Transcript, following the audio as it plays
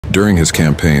During his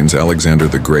campaigns, Alexander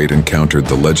the Great encountered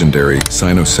the legendary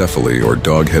cynocephaly, or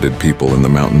dog-headed people in the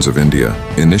mountains of India.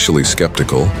 Initially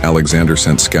skeptical, Alexander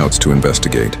sent scouts to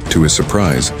investigate. To his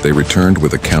surprise, they returned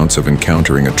with accounts of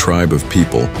encountering a tribe of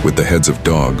people with the heads of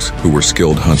dogs who were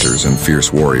skilled hunters and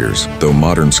fierce warriors. Though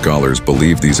modern scholars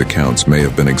believe these accounts may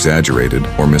have been exaggerated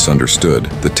or misunderstood,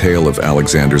 the tale of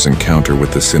Alexander's encounter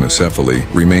with the cynocephaly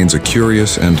remains a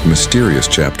curious and mysterious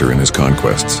chapter in his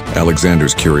conquests.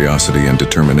 Alexander's curiosity and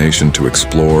determination to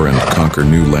explore and conquer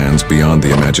new lands beyond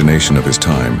the imagination of his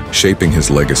time, shaping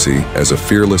his legacy as a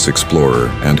fearless explorer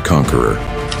and conqueror.